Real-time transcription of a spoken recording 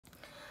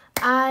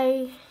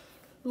I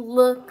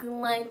look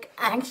like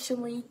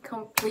actually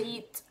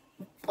complete,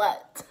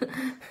 but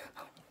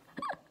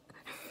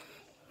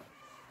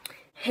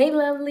hey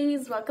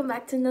lovelies, welcome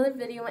back to another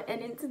video.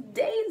 And in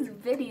today's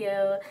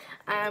video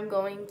I'm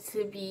going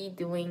to be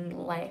doing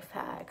life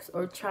hacks,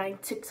 or trying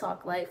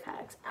TikTok life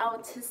hacks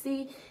out to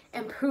see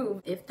and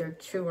prove if they're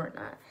true or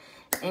not.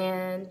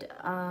 And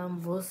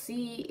we'll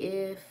see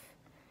if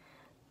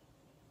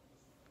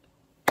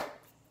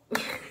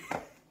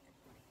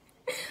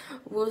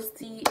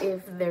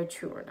they're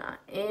true or not.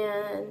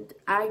 And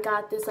I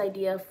got this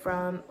idea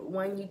from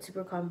one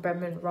YouTuber called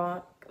Bretman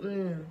Rock.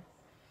 My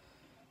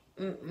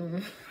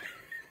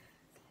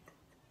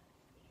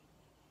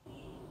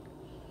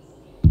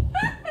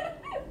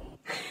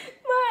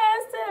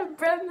ass said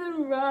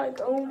Bretman Rock.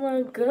 Oh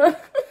my god.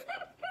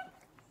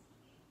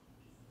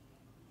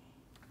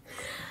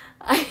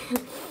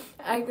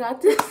 I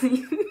got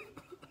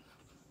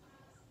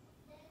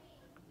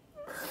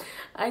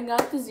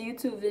this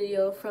YouTube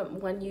video from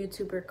one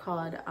YouTuber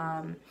called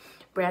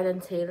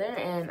Brandon Taylor,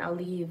 and I'll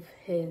leave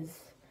his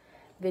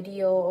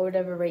video or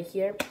whatever right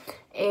here.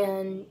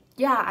 And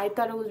yeah, I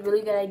thought it was a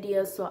really good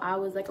idea, so I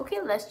was like,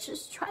 okay, let's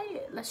just try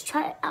it. Let's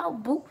try it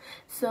out, boo.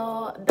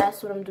 So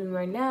that's what I'm doing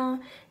right now.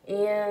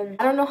 And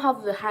I don't know how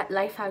the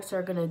life hacks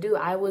are gonna do.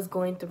 I was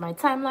going through my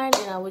timeline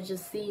and I was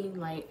just seeing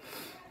like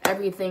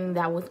everything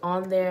that was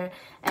on there,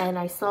 and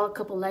I saw a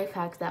couple life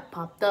hacks that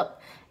popped up,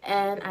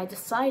 and I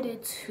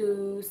decided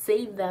to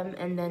save them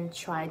and then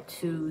try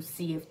to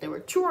see if they were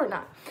true or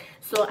not.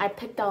 So I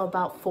picked out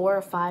about 4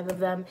 or 5 of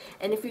them,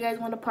 and if you guys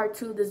want a part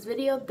 2 of this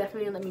video,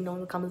 definitely let me know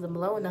in the comments down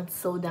below, and I'm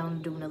so down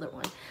to do another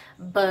one.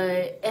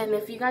 And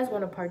if you guys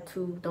want a part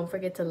 2, don't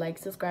forget to like,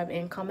 subscribe,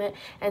 and comment,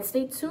 and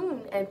stay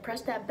tuned and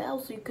press that bell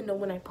so you can know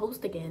when I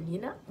post again, you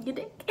know, you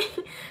dig?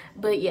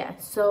 But yeah,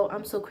 so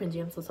I'm so cringy,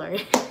 I'm so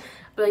sorry.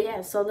 But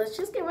yeah, so let's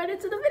just get right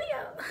into the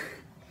video.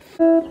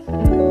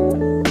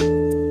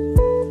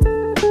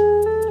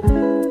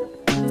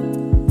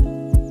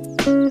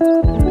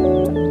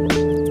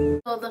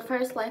 So the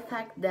first life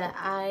hack that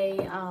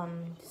I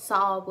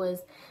saw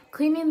was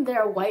cleaning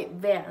their white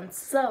Vans.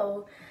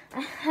 So I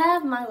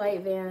have my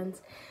white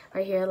Vans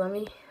right here. Let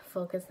me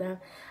focus them.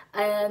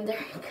 And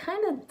they're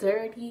kind of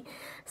dirty.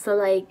 So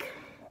like,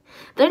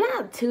 they're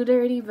not too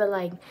dirty, but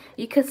like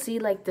you could see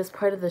like this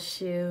part of the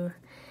shoe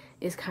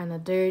is kind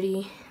of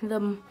dirty.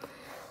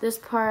 This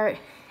part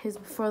is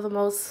for the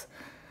most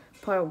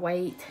part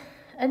white.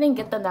 I didn't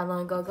get them that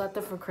long ago. I got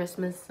them for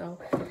Christmas. So,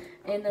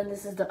 and then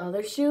this is the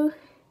other shoe.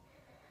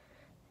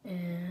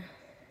 And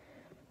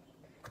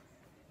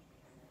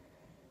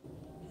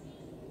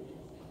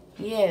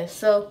yeah,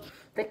 so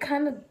they're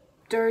kind of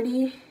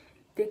dirty.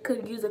 They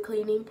could use a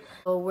cleaning.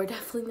 So we're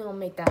definitely gonna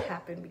make that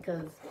happen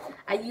because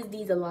I use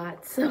these a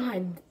lot. So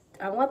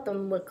I want them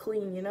to look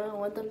clean, you know. I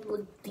want them to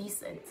look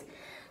decent.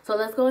 So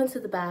let's go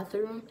into the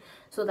bathroom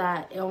so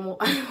that I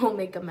won't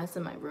make a mess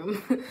in my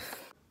room.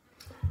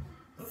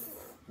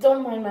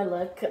 Don't mind my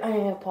look. I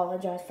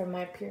apologize for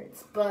my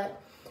appearance.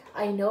 But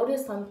I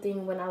noticed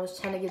something when I was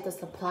trying to get the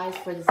supplies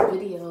for this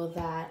video,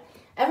 that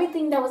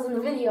everything that was in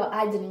the video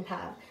I didn't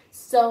have.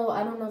 So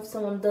I don't know if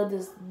someone done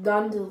this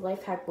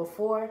life hack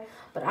before,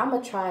 but I'm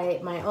going to try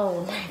my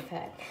own life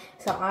hack.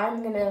 So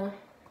I'm going to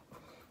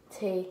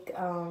take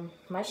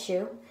my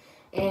shoe,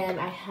 and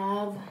I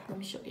have, let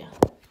me show you.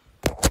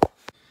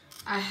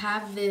 I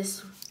have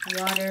this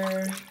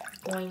water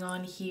going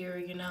on here,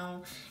 you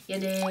know,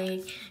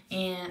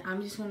 and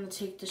I'm just going to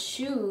take the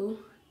shoe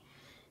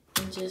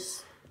and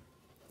just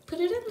put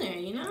it in there,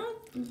 you know?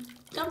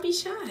 Don't be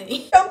shy.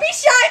 Don't be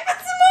shy, put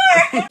some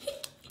more!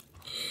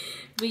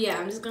 But yeah,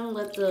 I'm just going to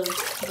let the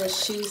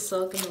shoe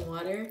soak in the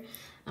water.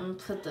 I'm going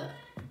to put the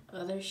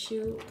other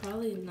shoe,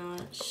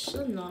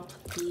 should not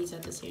put these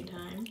at the same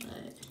time,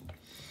 but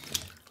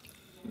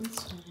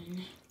it's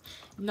fine.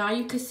 Now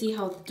you can see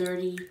how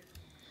dirty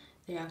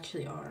they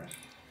actually are.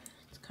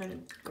 It's kind of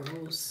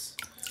gross,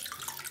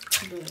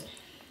 but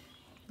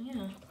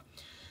yeah.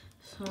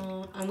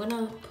 So I'm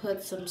gonna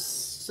put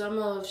some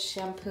of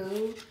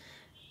shampoo.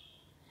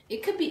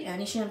 It could be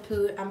any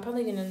shampoo. I'm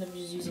probably gonna end up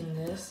just using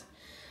this,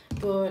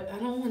 but I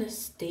don't want to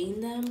stain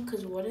them,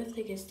 because what if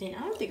they get stained? I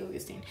don't think it'll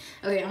get stained.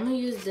 Okay, I'm gonna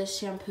use this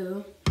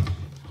shampoo,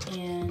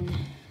 and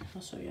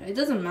I'll show you. It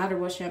doesn't matter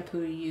what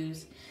shampoo you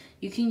use.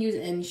 You can use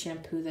any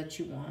shampoo that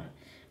you want,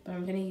 but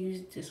I'm gonna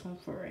use this one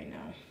for right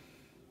now.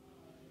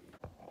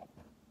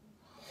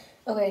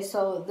 Okay,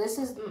 so this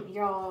is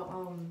y'all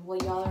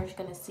what y'all are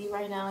gonna see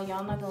right now.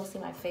 Y'all not gonna see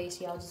my face,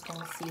 y'all just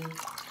gonna see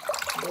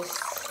this.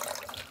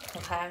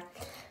 Okay,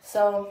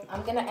 so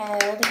I'm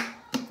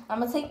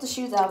gonna take the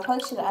shoes out. I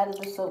probably should have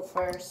added the soap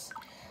first.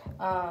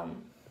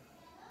 I'm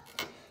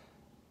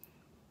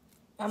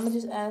gonna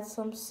just add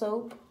some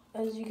soap,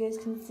 as you guys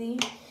can see,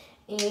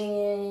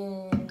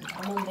 and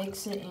I'm gonna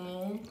mix it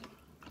in.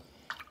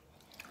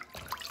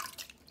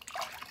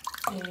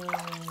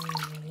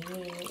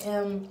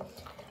 And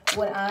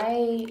what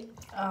I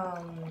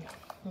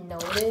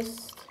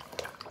noticed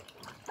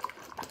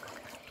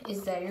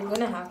is that you're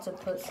gonna have to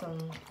put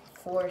some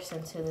force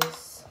into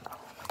this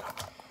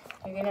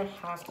You're gonna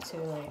have to,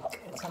 like,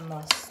 it's a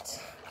must.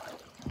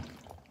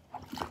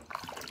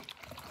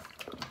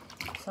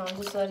 So I'm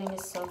just letting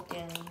it soak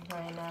in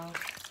right now.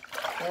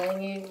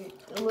 Letting it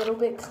a little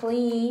bit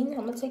clean.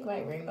 I'm gonna take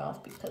my ring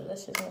off because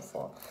that's just gonna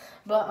fall.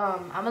 But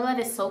I'm gonna let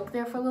it soak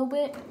there for a little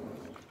bit.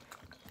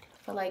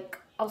 For like,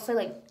 I'll say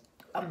like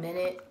a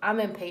minute. I'm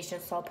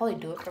impatient, so I'll probably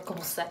do it for a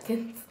couple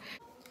seconds.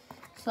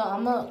 So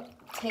I'm gonna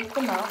take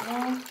them out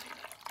now.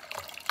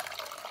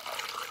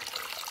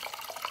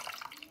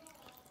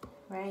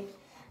 Right?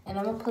 And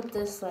I'm gonna put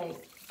this like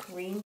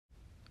green.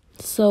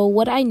 So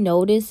what I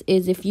noticed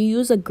is if you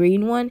use a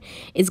green one,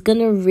 it's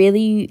gonna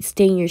really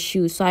stain your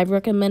shoes. So I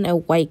recommend a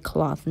white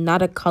cloth,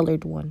 not a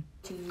colored one.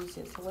 To use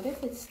it. So what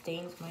if it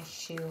stains my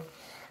shoe?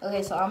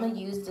 Okay, so I'm gonna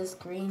use this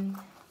green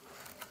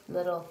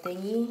little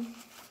thingy,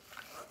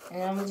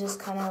 and I'm gonna just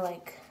kind of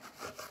like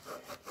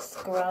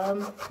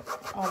scrub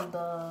on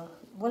the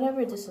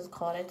whatever this is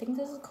called. I think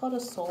this is called a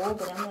sole,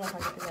 but I'm not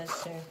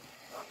 100% sure.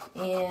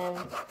 And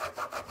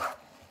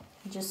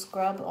just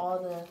scrub all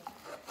the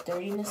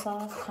dirtiness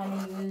off. Kind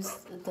of use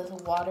the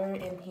water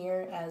in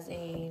here as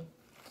a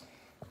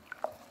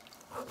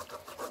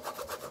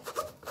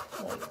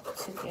like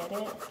to get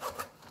it.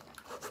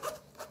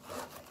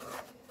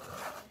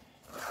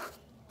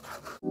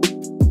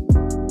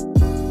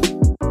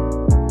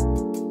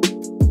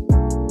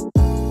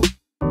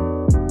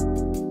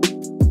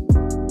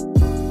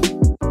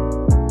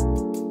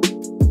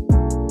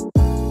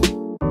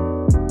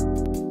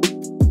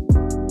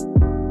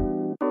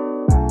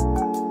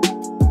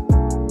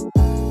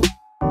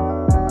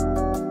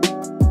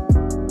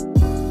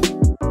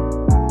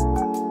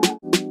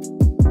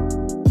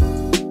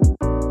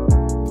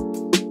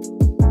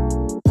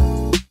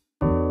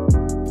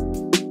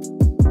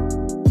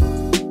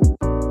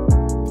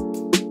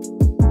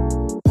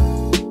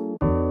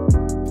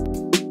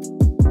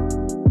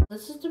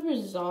 This is the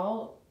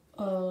result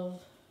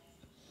of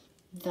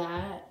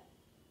that.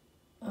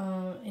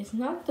 It's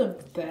not the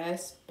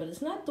best, but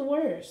it's not the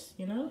worst,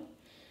 you know?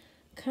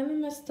 Kind of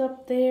messed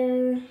up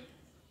there.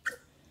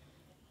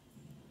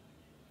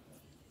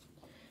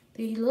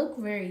 They look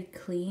very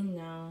clean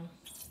now.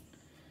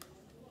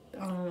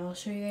 I'll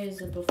show you guys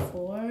the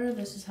before.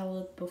 This is how it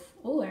looked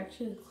before. Oh,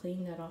 actually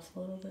cleaned that off a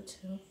little bit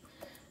too.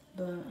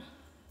 But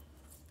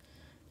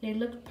they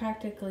looked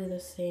practically the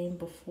same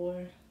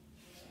before.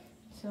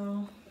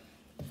 So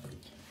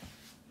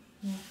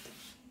yeah,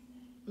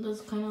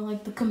 that's kind of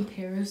like the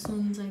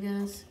comparisons, I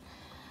guess.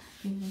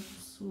 You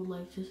guys would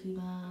like to see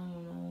that. I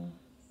don't know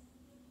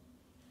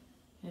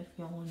if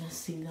y'all want to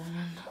see that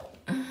or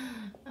not.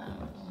 I don't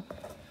know,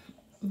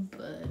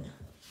 but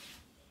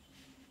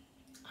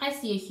I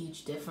see a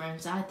huge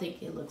difference. I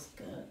think it looks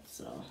good.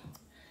 So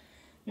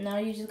now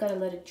you just gotta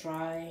let it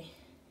dry.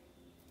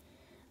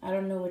 I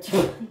don't know which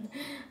one.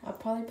 I'll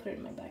probably put it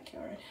in my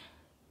backyard.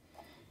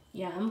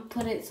 Yeah, I'm gonna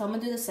put it. So I'm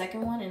gonna do the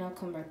second one, and I'll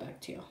come right back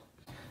to you.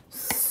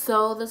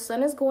 So the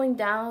sun is going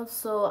down,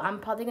 so I'm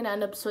probably gonna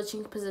end up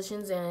switching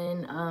positions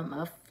in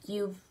a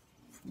few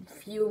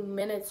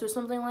minutes or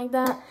something like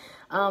that,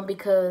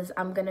 because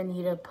I'm gonna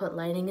need to put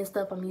lighting and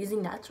stuff. I'm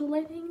using natural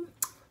lighting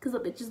because the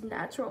bitch is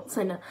natural,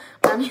 so no,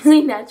 but I'm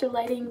using natural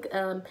lighting.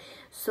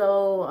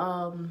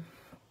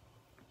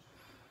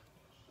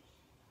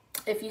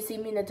 If you see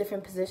me in a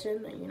different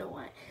position, then you know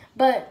why.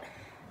 But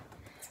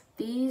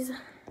these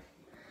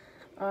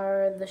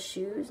are the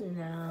shoes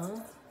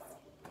now.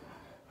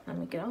 Let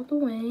me get out the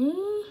way.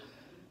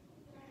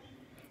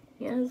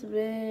 Yes,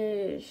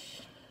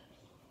 bitch.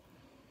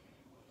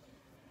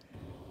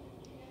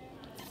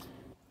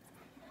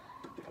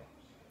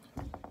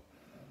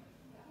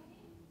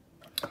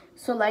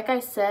 So like I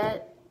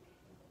said,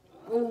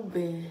 oh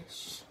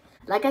bitch.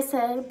 Like I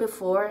said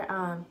before,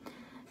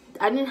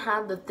 I didn't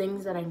have the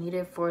things that I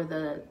needed for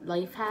the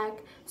life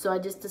hack, so I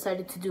just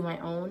decided to do my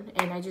own,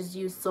 and I just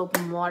used soap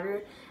and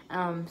water,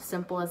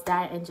 simple as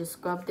that, and just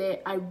scrubbed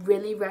it. I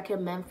really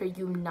recommend for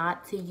you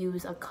not to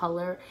use a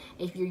color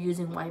if you're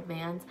using white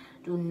Vans.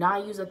 Do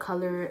not use a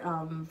color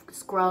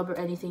scrub or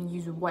anything.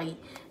 Use white.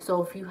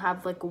 So if you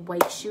have like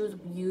white shoes,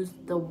 use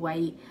the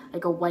white,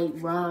 like a white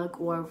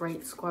rug or a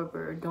white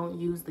scrubber. Don't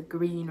use the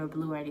green or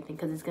blue or anything,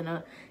 because it's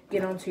gonna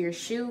get onto your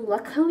shoe.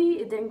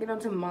 Luckily it didn't get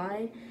onto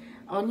mine.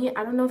 Only,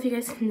 I don't know if you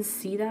guys can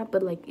see that,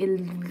 but like it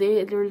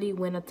literally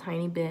went a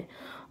tiny bit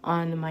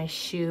on my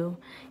shoe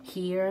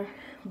here,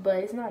 but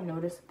it's not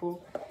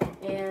noticeable.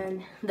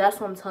 And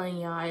that's what I'm telling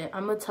y'all.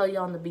 I'm gonna tell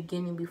y'all in the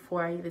beginning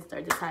before I even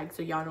start the tag,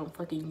 so y'all don't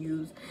fucking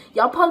use.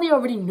 Y'all probably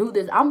already knew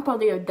this. I'm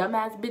probably a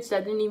dumbass bitch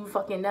that didn't even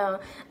fucking know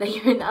that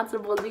you're not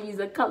supposed to use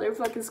a color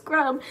fucking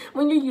scrub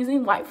when you're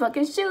using white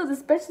fucking shoes,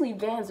 especially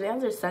Vans.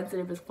 Vans are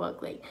sensitive as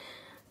fuck, like,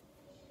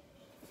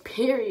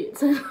 period.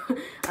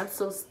 I'm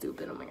so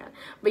stupid, oh my god.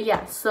 But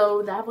yeah,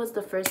 so that was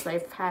the first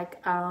life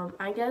hack.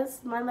 I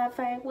guess my life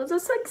hack was a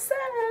success.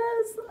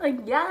 Like,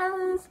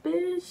 yes,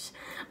 bitch.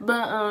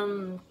 But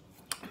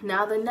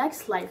now the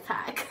next life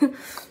hack.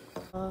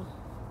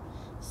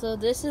 So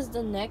this is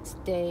the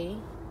next day,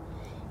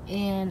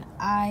 and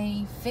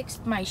I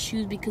fixed my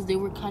shoes because they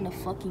were kind of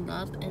fucking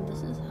up, and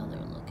this is how they're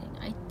looking.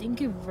 I think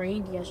it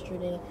rained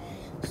yesterday,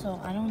 so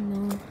I don't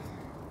know.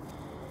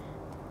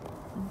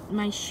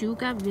 My shoe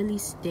got really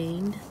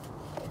stained.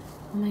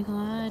 Oh my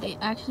god, it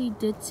actually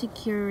did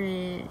secure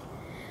it.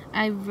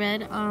 I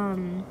read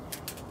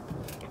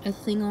a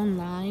thing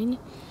online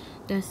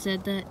that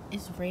said that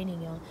it's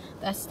raining, y'all.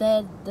 That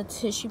said the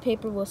tissue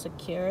paper will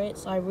secure it,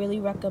 so I really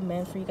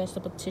recommend for you guys to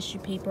put tissue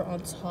paper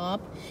on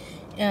top.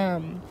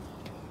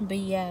 But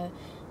yeah,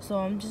 so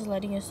I'm just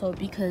letting it soak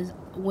because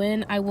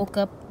when I woke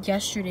up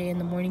yesterday in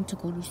the morning to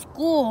go to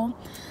school,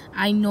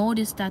 I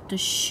noticed that the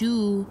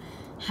shoe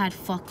had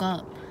fucked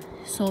up.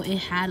 So it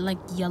had like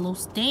yellow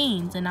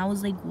stains, and I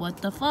was like, what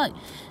the fuck?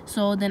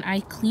 So then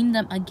I cleaned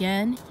them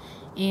again,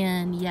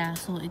 and yeah,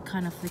 so it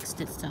kind of fixed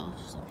itself.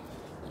 So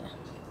yeah.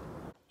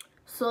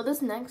 So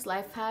this next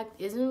life hack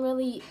isn't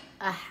really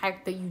a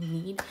hack that you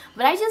need,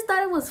 but I just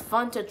thought it was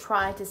fun to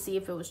try to see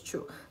if it was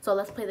true. So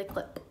let's play the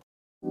clip.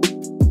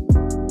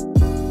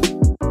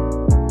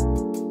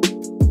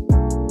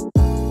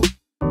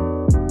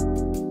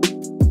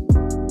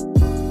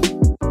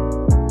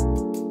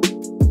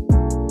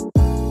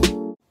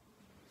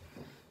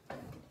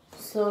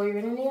 So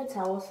you're gonna need a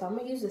towel, so I'm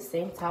gonna use the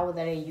same towel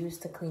that I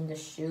used to clean the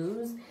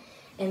shoes.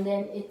 And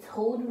then it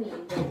told me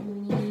that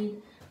you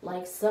need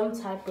like some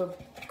type of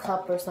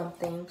cup or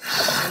something.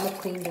 I'm gonna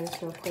clean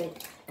this real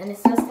quick. And it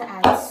says to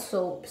add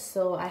soap,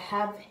 so I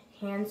have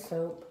hand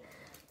soap.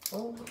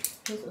 Oh,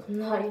 this is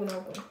not even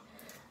open.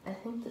 I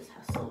think this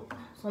has soap.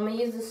 So I'm gonna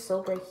use this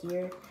soap right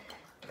here.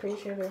 Pretty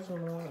sure there's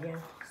more, yeah.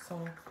 So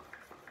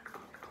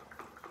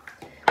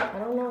I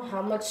don't know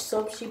how much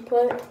soap she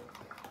put,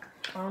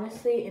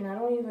 honestly, and I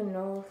don't even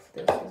know if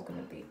this is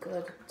gonna be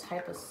good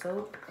type of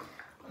soap.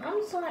 I'm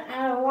just gonna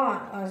add a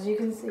lot, as you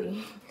can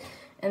see.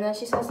 And then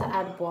she says to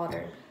add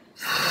water.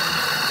 So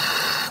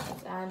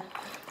let's add,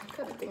 I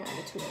kind of think I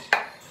added too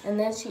much. And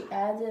then she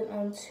adds it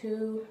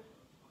onto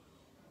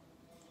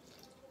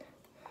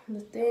the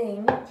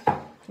thing,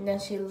 and then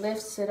she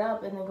lifts it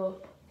up and then goes.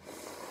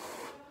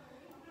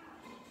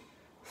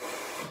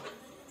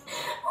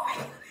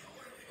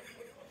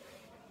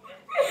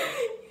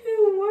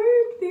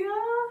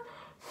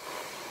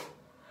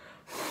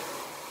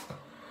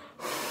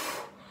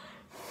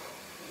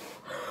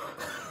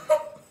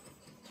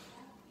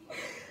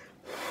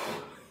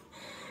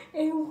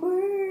 It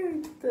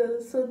worked!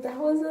 So that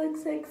was a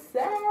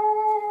success!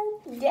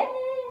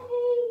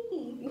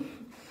 Yay!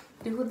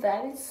 Dude,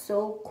 that is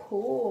so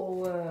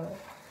cool.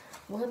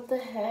 What the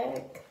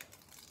heck?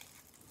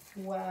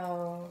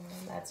 Wow,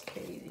 that's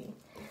crazy.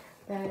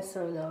 That is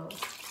so dope.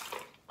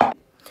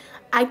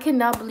 I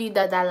cannot believe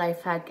that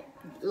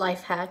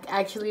life hack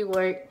actually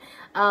worked.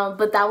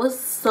 But that was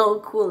so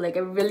cool. Like,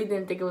 I really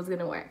didn't think it was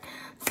gonna work.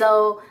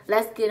 So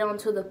let's get on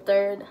to the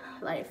third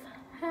life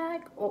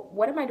hack. Oh,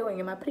 what am I doing?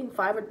 Am I putting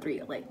 5 or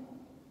 3? Like,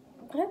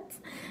 what?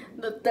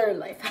 The third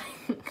life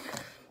hack.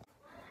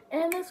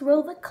 And let's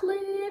roll the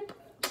clip.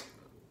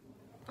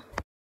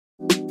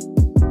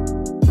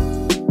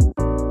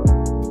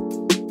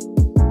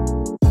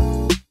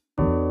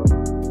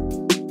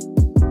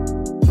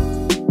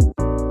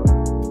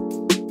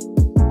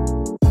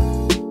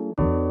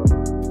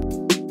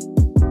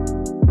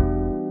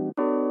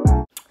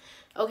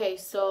 Okay,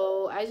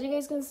 so as you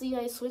guys can see,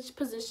 I switched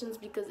positions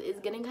because it's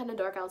getting kind of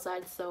dark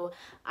outside, so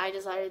I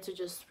decided to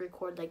just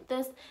record like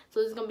this. So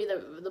this is going to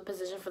be the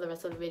position for the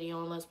rest of the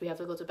video unless we have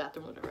to go to the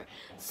bathroom or whatever.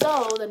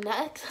 So the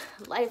next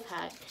life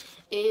hack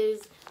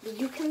is that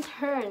you can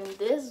turn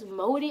this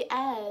moldy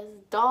ass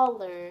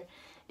dollar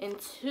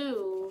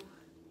into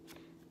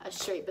a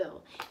straight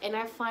bill. And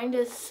I find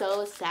it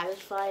so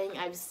satisfying.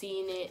 I've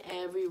seen it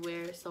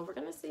everywhere, so we're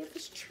going to see if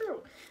it's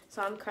true.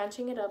 So I'm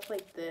crunching it up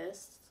like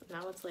this.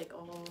 Now it's like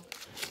all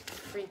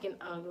freaking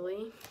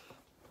ugly.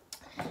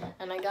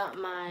 And I got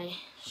my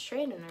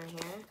straightener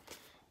here,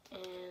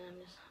 and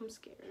I'm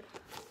scared.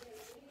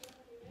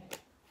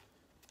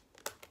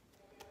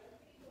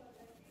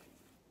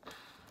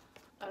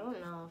 I don't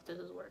know if this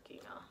is working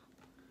now.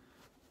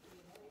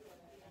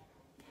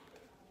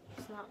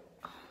 It's not,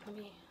 let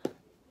me,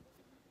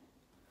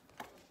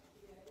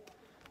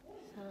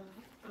 so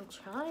I'm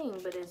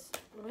trying, but it's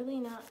really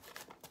not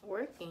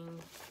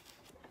working.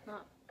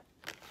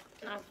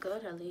 Not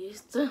good, at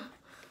least.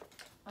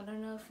 I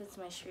don't know if it's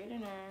my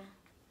straightener.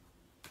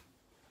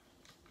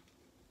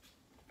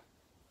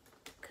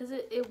 Because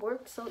it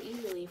works so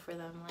easily for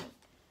them. Like,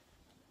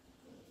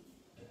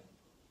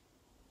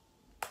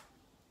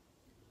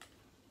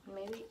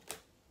 maybe.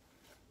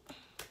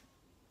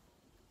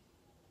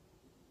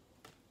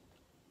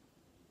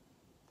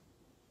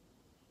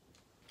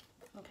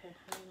 Okay, I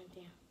have an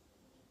idea.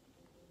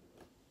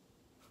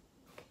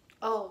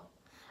 Oh.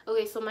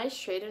 Okay, so my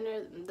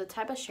straightener, the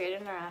type of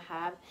straightener I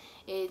have,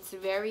 it's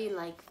very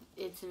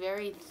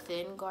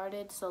thin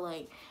guarded, so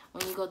like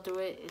when you go through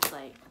it, it's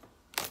like,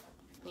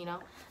 you know.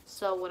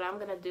 So what I'm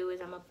gonna do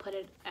is I'm gonna put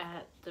it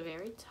at the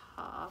very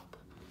top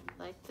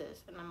like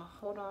this, and I'm gonna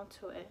hold on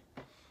to it,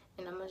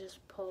 and I'm gonna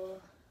just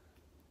pull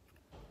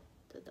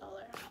the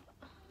dollar out.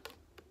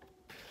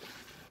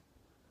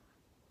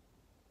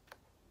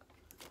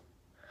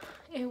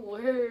 It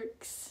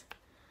works.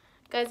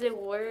 Guys, it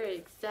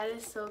works. That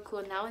is so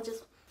cool. Now it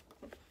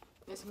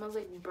smells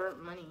like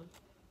burnt money.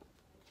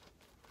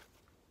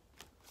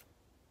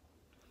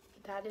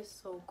 That is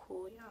so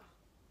cool, yeah.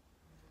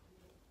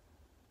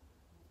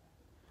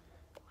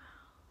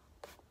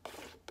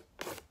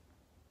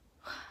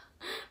 Wow.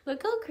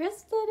 Look how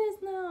crisp that is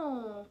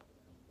now.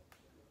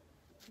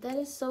 That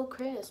is so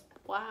crisp.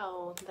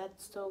 Wow,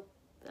 that's so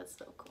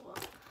cool.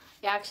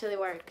 It actually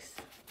works.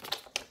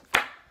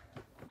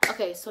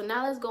 Okay, so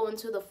now let's go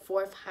into the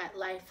fourth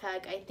life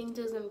hack. I think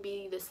this is gonna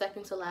be the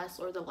second to last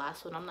or the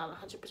last one. I'm not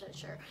 100%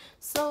 sure.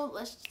 So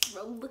let's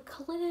roll the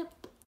clip.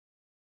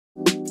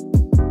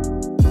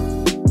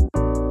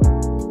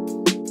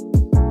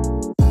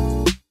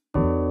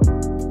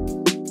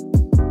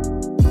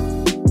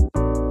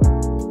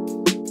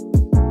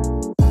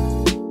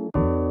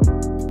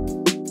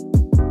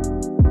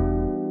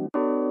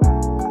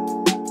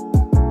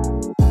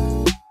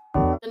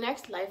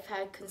 Next life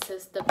hack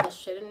consists of the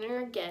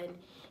straightener again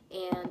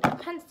and a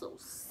pencil.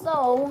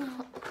 So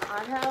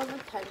I have a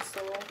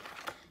pencil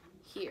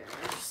here.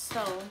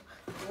 So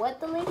what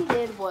the lady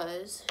did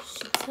was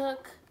she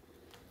took,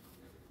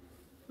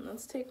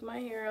 let's take my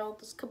hair out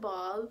this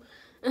kebab.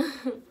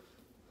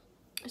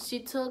 She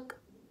took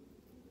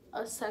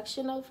a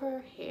section of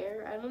her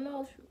hair. I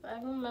don't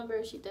remember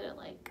if she did it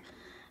like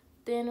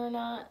thin or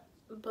not,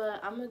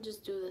 but I'm gonna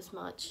just do this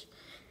much.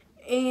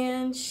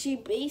 And she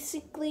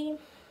basically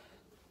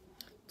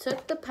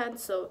took the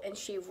pencil and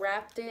she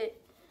wrapped it.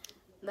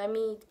 Let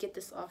me get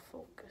this off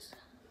focus.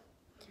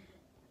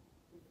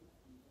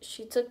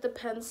 She took the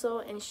pencil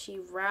and she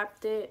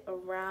wrapped it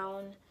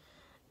around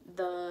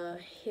the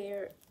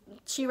hair.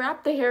 She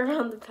wrapped the hair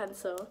around the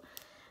pencil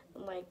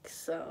like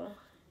so.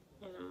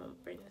 And I'm gonna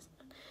bring this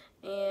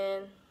down.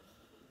 And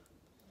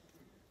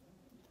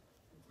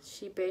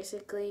she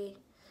basically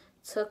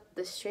took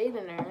the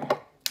straightener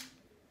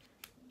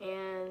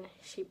and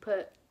she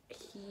put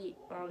heat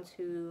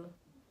onto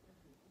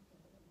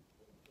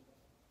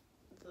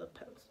the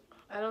pencil.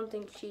 I don't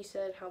think she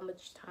said how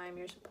much time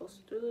you're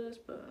supposed to do this,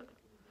 but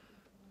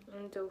I'm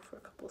gonna do it for a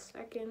couple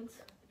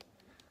seconds.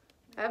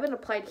 I haven't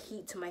applied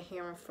heat to my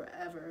hair in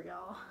forever,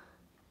 y'all.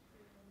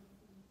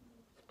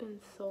 It's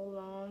been so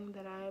long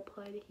that I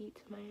applied heat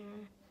to my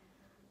hair.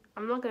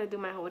 I'm not gonna do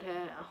my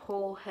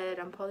whole head.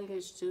 I'm probably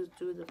gonna just do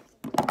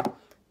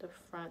the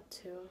front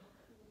too.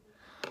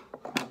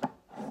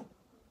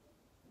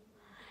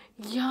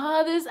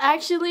 Yeah, this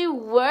actually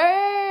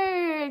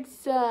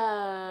works.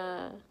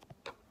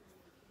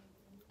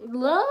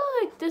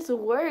 Look, this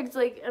works.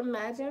 Like,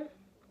 imagine,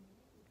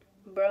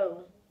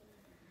 bro,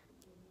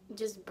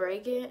 just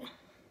break it.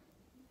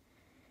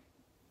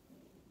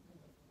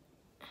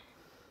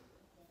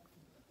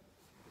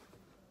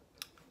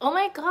 Oh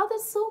my god,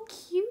 that's so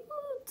cute.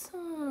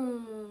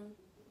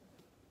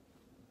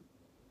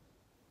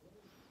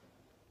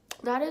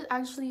 That is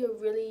actually a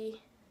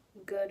really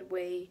good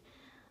way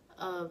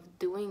of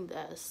doing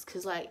this,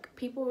 because like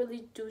people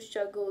really do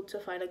struggle to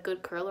find a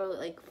good curler.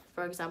 Like,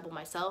 for example,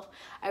 myself,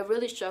 I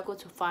really struggle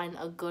to find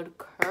a good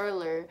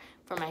curler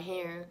for my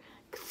hair.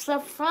 So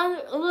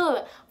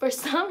for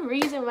some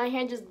reason my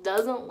hair just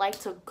doesn't like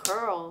to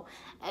curl,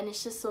 and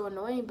it's just so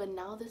annoying. But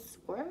now this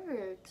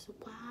works.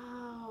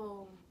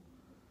 Wow.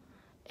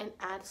 And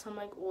add some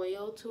like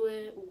oil to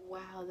it.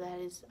 Wow,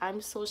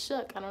 I'm so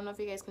shook. I don't know if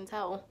you guys can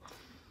tell.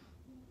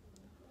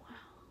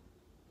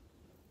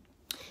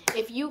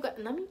 If you got,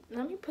 let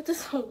me put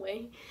this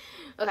away.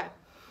 Okay.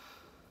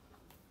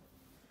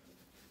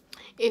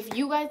 If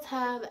you guys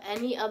have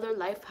any other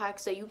life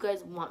hacks that you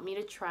guys want me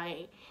to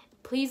try,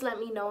 please let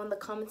me know in the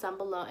comments down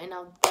below, and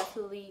I'll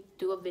definitely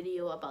do a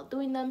video about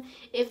doing them.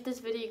 If this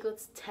video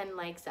goes 10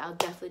 likes, I'll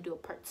definitely do a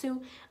part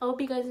 2. I hope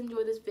you guys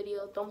enjoyed this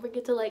video. Don't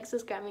forget to like,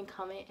 subscribe, and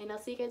comment, and I'll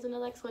see you guys in the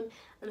next one.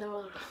 And then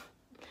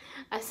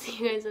I'll see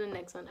you guys in the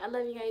next one. I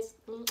love you guys.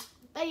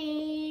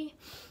 Bye.